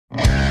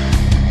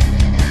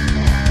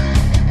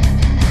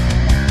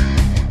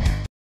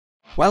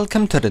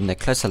Welcome to the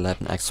Nicholas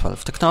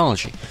 11X12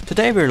 technology.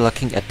 Today we're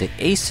looking at the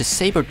ASUS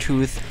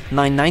Sabertooth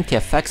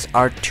 990FX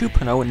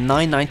R2.0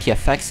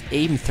 990FX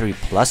AM3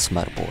 Plus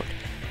motherboard.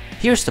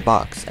 Here's the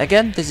box.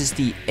 Again, this is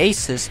the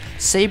ASUS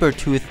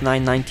Sabertooth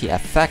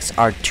 990FX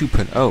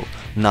R2.0,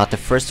 not the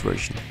first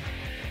version.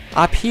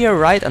 Up here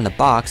right on the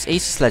box,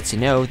 ASUS lets you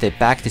know they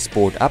back this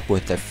board up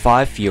with a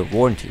 5-year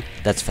warranty.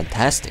 That's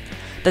fantastic.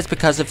 That's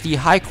because of the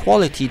high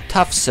quality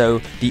tough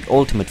SO, the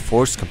ultimate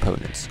force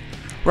components.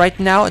 Right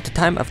now, at the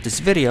time of this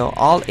video,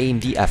 all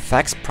AMD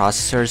FX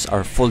processors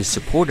are fully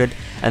supported,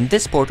 and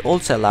this board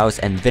also allows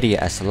NVIDIA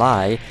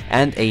SLI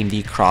and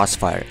AMD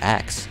Crossfire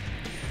X.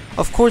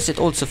 Of course, it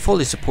also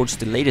fully supports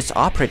the latest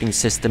operating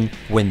system,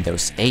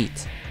 Windows 8.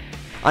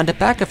 On the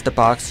back of the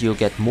box, you'll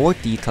get more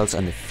details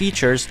on the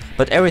features,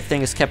 but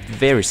everything is kept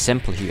very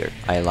simple here.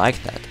 I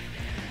like that.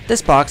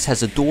 This box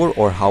has a door,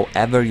 or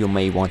however you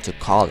may want to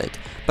call it,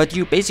 but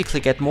you basically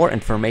get more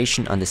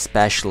information on the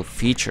special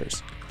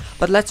features.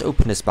 But let's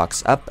open this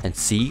box up and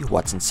see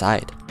what's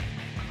inside.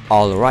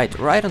 Alright,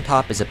 right on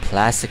top is a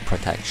plastic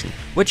protection,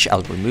 which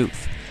I'll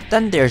remove.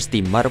 Then there's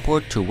the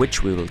motherboard, to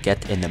which we will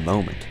get in a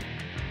moment.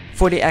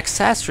 For the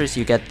accessories,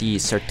 you get the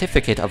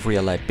certificate of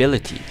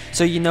reliability,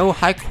 so you know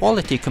high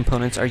quality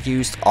components are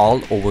used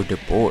all over the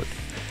board.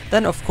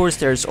 Then of course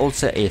there's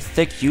also a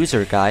thick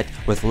user guide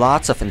with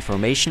lots of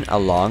information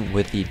along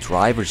with the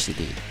driver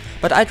CD.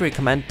 But I'd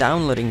recommend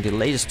downloading the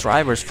latest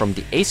drivers from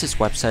the ASUS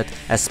website,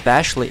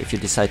 especially if you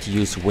decide to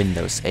use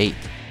Windows 8.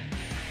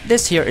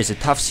 This here is a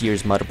TUF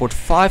Series motherboard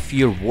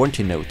 5-year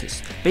warranty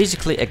notice,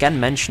 basically again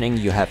mentioning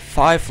you have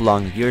 5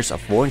 long years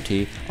of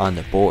warranty on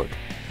the board.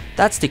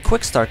 That's the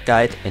quick start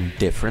guide in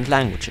different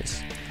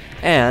languages.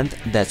 And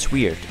that's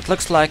weird, it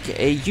looks like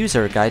a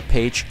user guide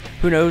page.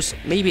 Who knows,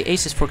 maybe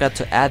ASUS forgot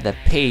to add that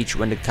page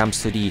when it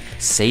comes to the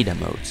SATA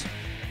modes.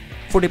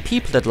 For the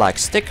people that like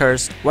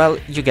stickers, well,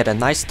 you get a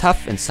nice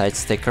tough inside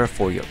sticker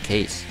for your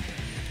case.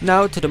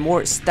 Now to the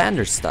more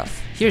standard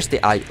stuff. Here's the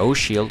I/O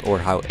shield, or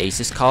how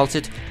ASUS calls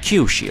it,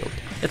 Q shield.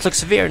 It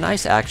looks very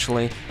nice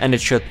actually, and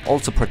it should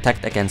also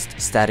protect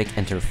against static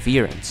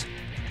interference.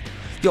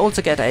 You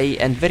also get a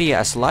NVIDIA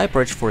SLI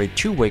bridge for a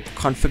 2-way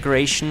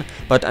configuration,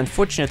 but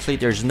unfortunately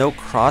there's no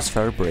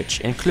Crossfire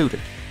bridge included.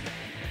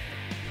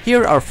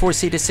 Here are 4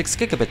 SATA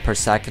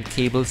 6GB/s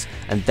cables,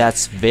 and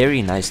that's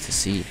very nice to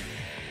see.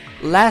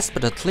 Last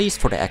but not least,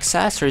 for the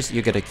accessories,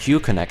 you get a Q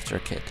connector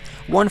kit,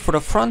 one for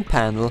the front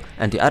panel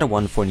and the other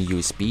one for the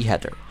USB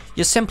header.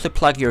 You simply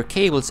plug your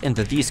cables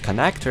into these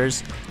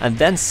connectors and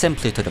then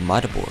simply to the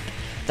motherboard.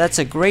 That's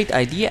a great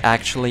idea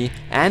actually,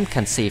 and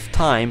can save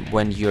time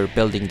when you're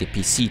building the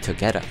PC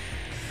together.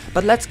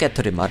 But let's get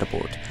to the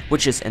motherboard,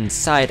 which is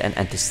inside an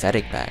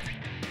anti-static bag.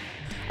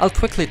 I'll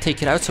quickly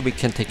take it out so we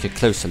can take a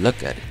closer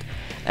look at it.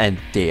 And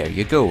there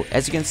you go.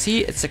 As you can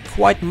see, it's a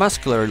quite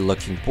muscular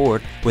looking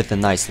board with a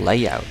nice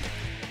layout.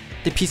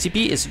 The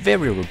PCB is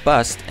very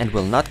robust and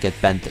will not get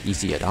bent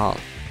easy at all.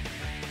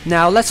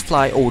 Now let's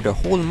fly over the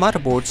whole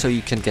motherboard so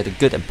you can get a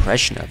good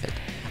impression of it.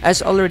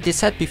 As already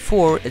said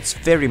before, it's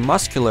very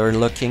muscular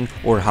looking,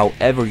 or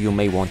however you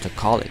may want to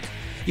call it.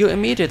 You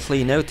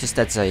immediately notice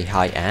that's a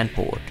high-end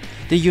board.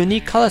 The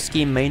unique color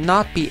scheme may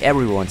not be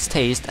everyone's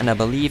taste, and I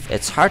believe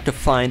it's hard to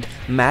find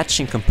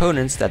matching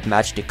components that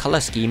match the color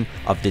scheme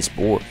of this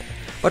board.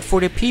 But for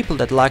the people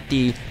that like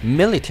the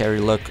military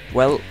look,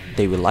 well,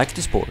 they will like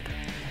this board.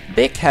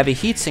 Big heavy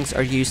heatsinks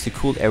are used to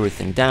cool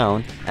everything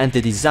down, and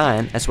the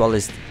design as well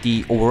as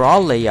the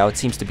overall layout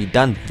seems to be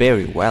done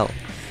very well.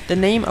 The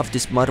name of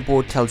this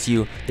motherboard tells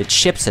you the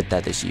chipset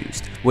that is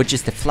used, which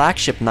is the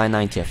flagship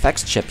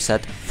 990FX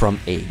chipset from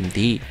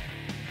AMD.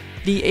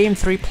 The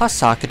AM3 Plus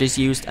socket is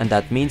used, and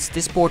that means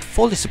this board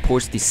fully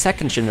supports the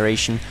 2nd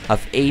generation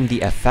of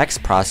AMD FX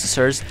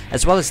processors,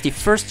 as well as the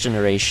 1st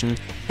generation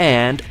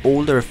and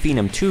older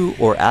Phenom 2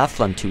 or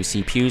Athlon 2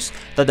 CPUs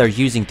that are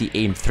using the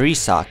AM3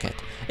 socket.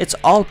 It's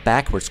all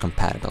backwards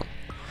compatible.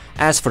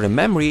 As for the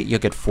memory, you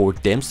get 4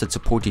 DIMMs that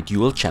support the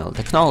dual channel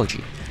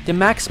technology. The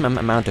maximum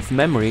amount of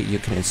memory you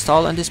can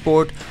install on this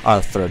board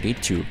are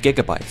 32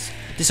 GB.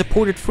 The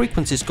supported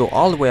frequencies go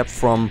all the way up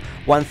from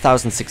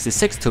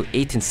 1066 to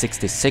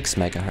 1866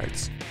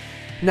 MHz.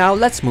 Now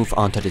let's move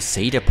on to the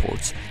SATA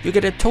ports. You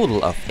get a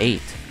total of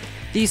 8.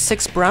 These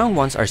 6 brown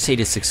ones are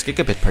SATA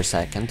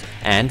 6GB/s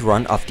and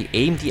run off the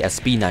AMD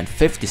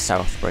SB950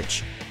 South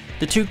bridge.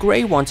 The 2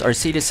 grey ones are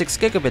SATA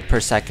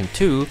 6GB/s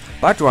too,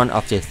 but run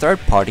off the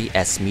third-party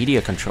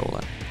S-Media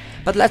controller.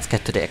 But let's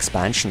get to the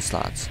expansion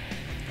slots.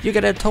 You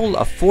get a total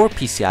of 4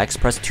 PCI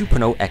Express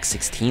 2.0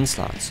 x16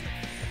 slots.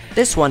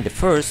 This one, the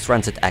first,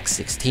 runs at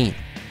x16.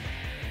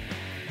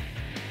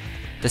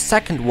 The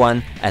second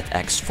one at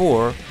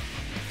x4,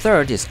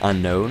 third is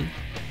unknown,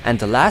 and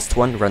the last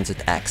one runs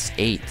at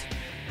x8.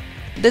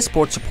 This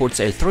board supports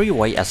a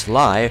 3-way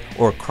SLI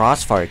or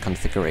Crossfire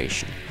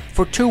configuration.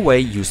 For 2-way,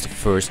 use the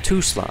first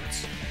 2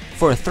 slots.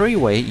 For a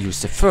 3-way,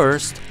 use the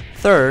first,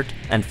 third,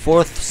 and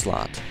fourth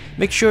slot.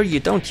 Make sure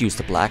you don't use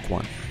the black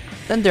one.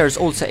 Then there's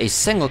also a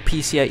single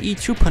PCIe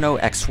 2.0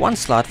 x1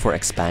 slot for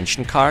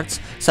expansion cards,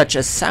 such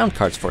as sound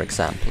cards for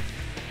example.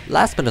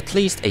 last but not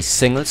least a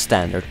single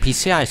standard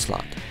PCI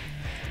slot.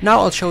 Now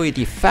I'll show you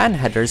the fan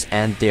headers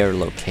and their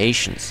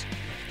locations.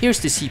 Here's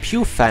the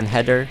CPU fan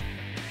header,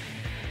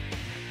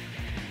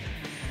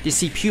 the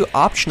CPU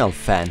optional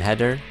fan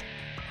header,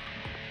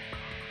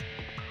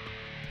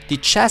 the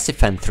chassis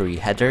fan 3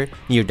 header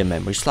near the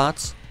memory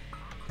slots,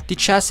 the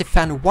chassis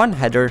fan 1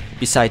 header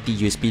beside the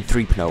USB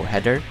 3.0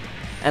 header,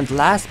 and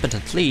last but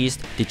not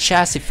least the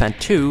chassis fan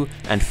 2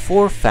 and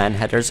 4 fan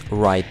headers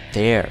right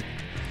there.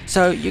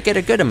 So you get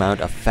a good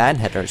amount of fan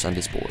headers on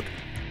this board.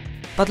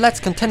 But let's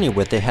continue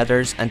with the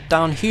headers, and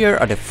down here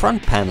are the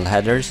front panel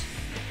headers,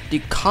 the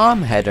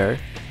COM header,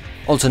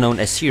 also known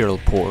as serial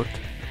port,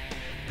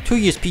 2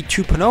 USB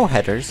 2.0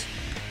 headers,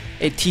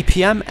 a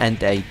TPM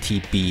and a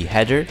TB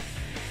header,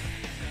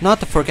 not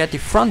to forget the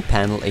front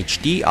panel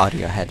HD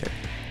audio header.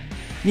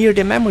 Near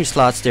the memory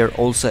slots there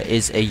also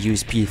is a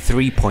USB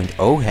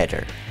 3.0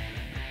 header.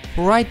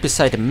 Right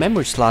beside the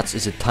memory slots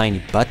is a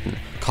tiny button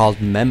called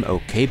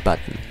MemOK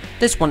button.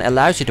 This one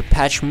allows you to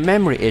patch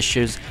memory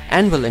issues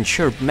and will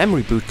ensure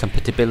memory boot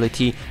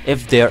compatibility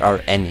if there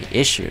are any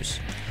issues.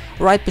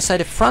 Right beside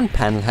the front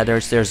panel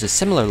headers there's a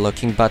similar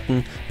looking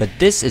button, but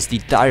this is the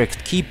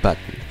DirectKey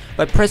button.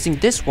 By pressing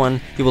this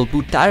one you will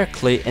boot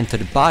directly into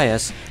the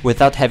BIOS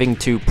without having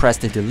to press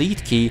the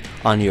delete key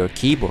on your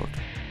keyboard.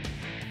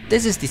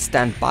 This is the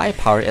standby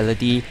power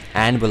LED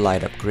and will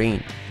light up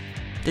green.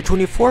 The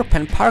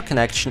 24-pin power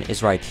connection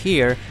is right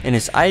here in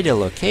its ideal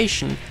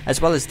location,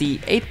 as well as the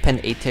 8-pin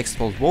ATX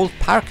 12V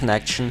power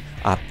connection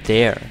up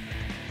there.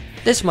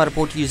 This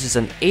motherboard uses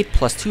an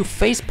 8+2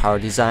 phase power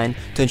design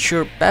to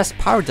ensure best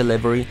power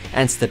delivery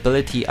and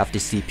stability of the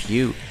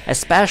CPU,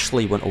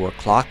 especially when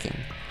overclocking.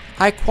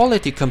 High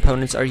quality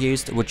components are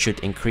used, which should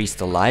increase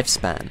the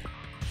lifespan.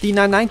 The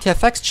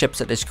 990FX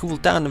chipset is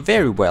cooled down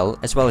very well,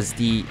 as well as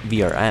the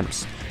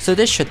VRMs, so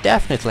this should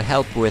definitely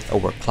help with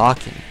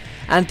overclocking.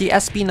 And the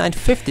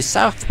SB950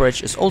 South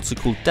bridge is also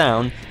cooled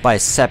down by a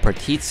separate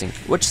heatsink,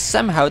 which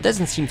somehow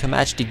doesn't seem to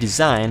match the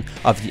design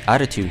of the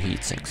other two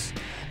heatsinks.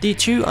 The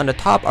two on the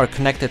top are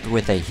connected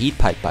with a heat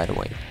pipe, by the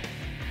way.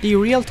 The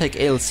Realtek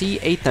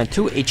ALC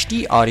 892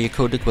 HD audio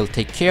codec will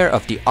take care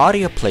of the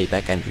audio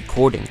playback and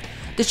recording.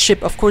 This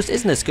chip of course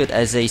isn't as good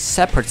as a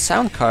separate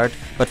sound card,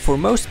 but for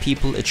most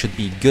people it should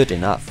be good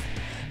enough.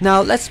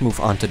 Now let's move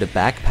on to the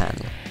back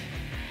panel.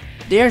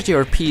 There's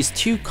your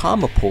PS2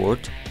 combo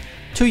port,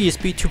 2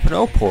 USB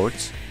 2.0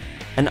 ports,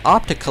 an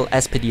optical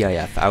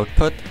SPDIF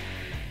output,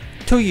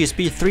 2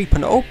 USB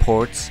 3.0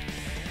 ports,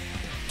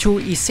 2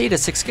 eSATA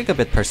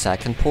 6GB per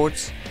second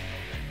ports,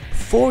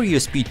 4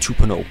 USB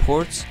 2.0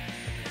 ports,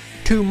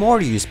 2 more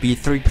USB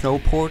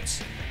 3.0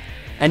 ports,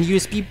 an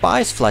USB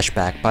BIOS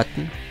flashback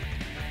button,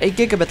 a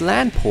gigabit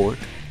LAN port,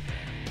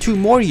 2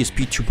 more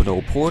USB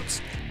 2.0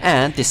 ports,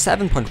 and the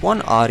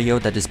 7.1 audio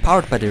that is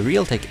powered by the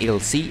Realtek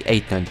ALC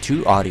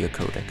 892 audio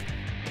codec.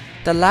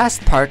 The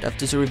last part of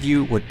this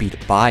review would be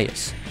the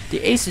BIOS. The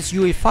ASUS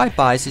UEFI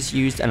BIOS is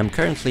used and I'm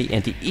currently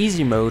in the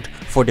easy mode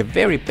for the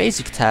very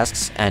basic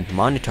tasks and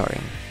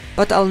monitoring.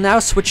 But I'll now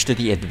switch to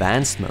the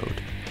advanced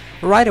mode.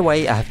 Right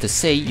away I have to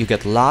say you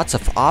get lots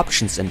of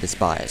options in this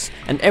BIOS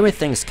and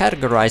everything is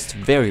categorized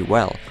very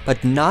well,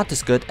 but not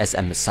as good as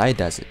MSI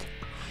does it.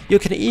 You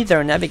can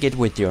either navigate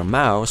with your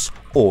mouse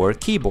or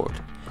keyboard.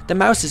 The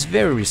mouse is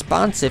very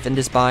responsive in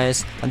this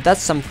BIOS and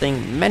that's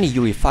something many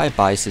UEFI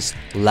BIOSes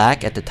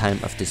lack at the time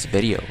of this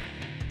video.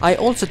 I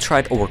also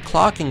tried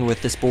overclocking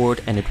with this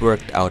board and it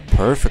worked out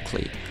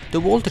perfectly. The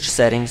voltage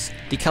settings,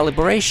 the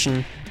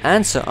calibration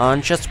and so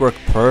on just worked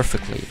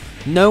perfectly.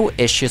 No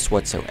issues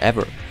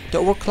whatsoever. The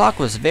overclock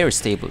was very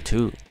stable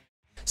too.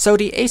 So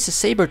the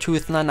ASUS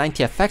Sabertooth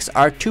 990FX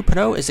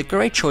R2.0 is a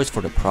great choice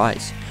for the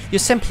price. You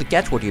simply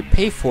get what you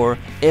pay for,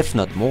 if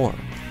not more.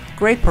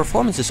 Great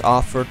performance is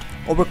offered,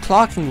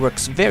 overclocking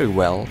works very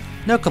well,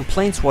 no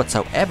complaints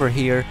whatsoever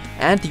here,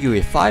 and the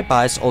UEFI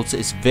BIOS also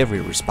is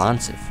very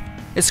responsive.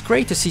 It's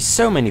great to see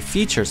so many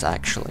features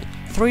actually.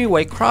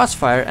 3-way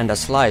crossfire and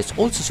SLI is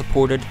also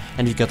supported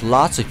and you get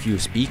lots of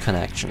USB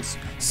connections.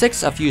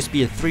 6 of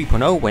USB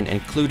 3.0 when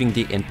including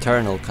the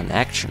internal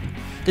connection.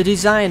 The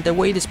design, the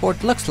way this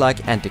board looks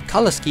like and the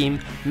color scheme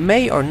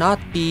may or not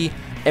be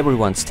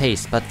everyone's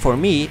taste, but for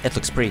me it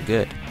looks pretty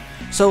good.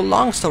 So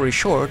long story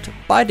short,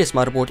 buy this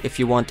motherboard if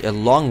you want a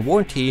long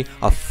warranty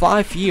of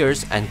 5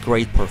 years and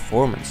great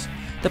performance.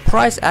 The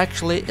price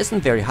actually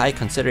isn't very high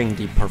considering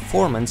the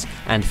performance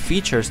and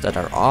features that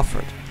are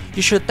offered.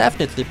 You should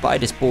definitely buy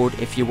this board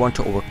if you want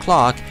to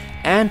overclock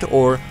and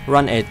or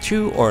run a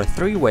 2 or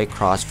 3-way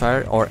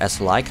crossfire or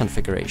SLI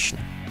configuration.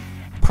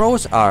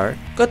 Pros are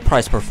good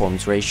price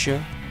performance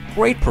ratio,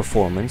 great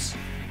performance,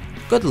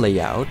 good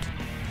layout,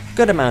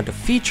 good amount of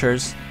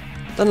features,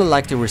 then I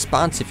like the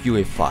responsive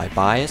UEFI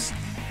BIOS,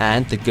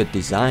 and the good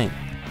design.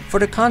 For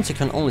the cons you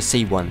can only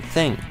say one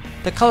thing,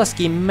 the color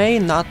scheme may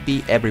not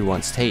be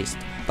everyone's taste,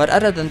 but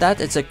other than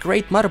that it's a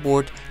great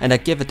motherboard and I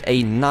give it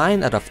a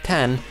 9 out of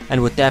 10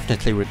 and would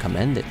definitely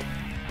recommend it.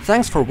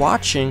 Thanks for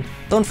watching,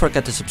 don't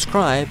forget to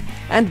subscribe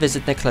and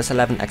visit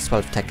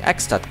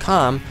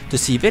nicholas11x12techx.com to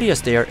see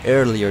videos there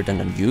earlier than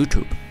on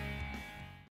YouTube.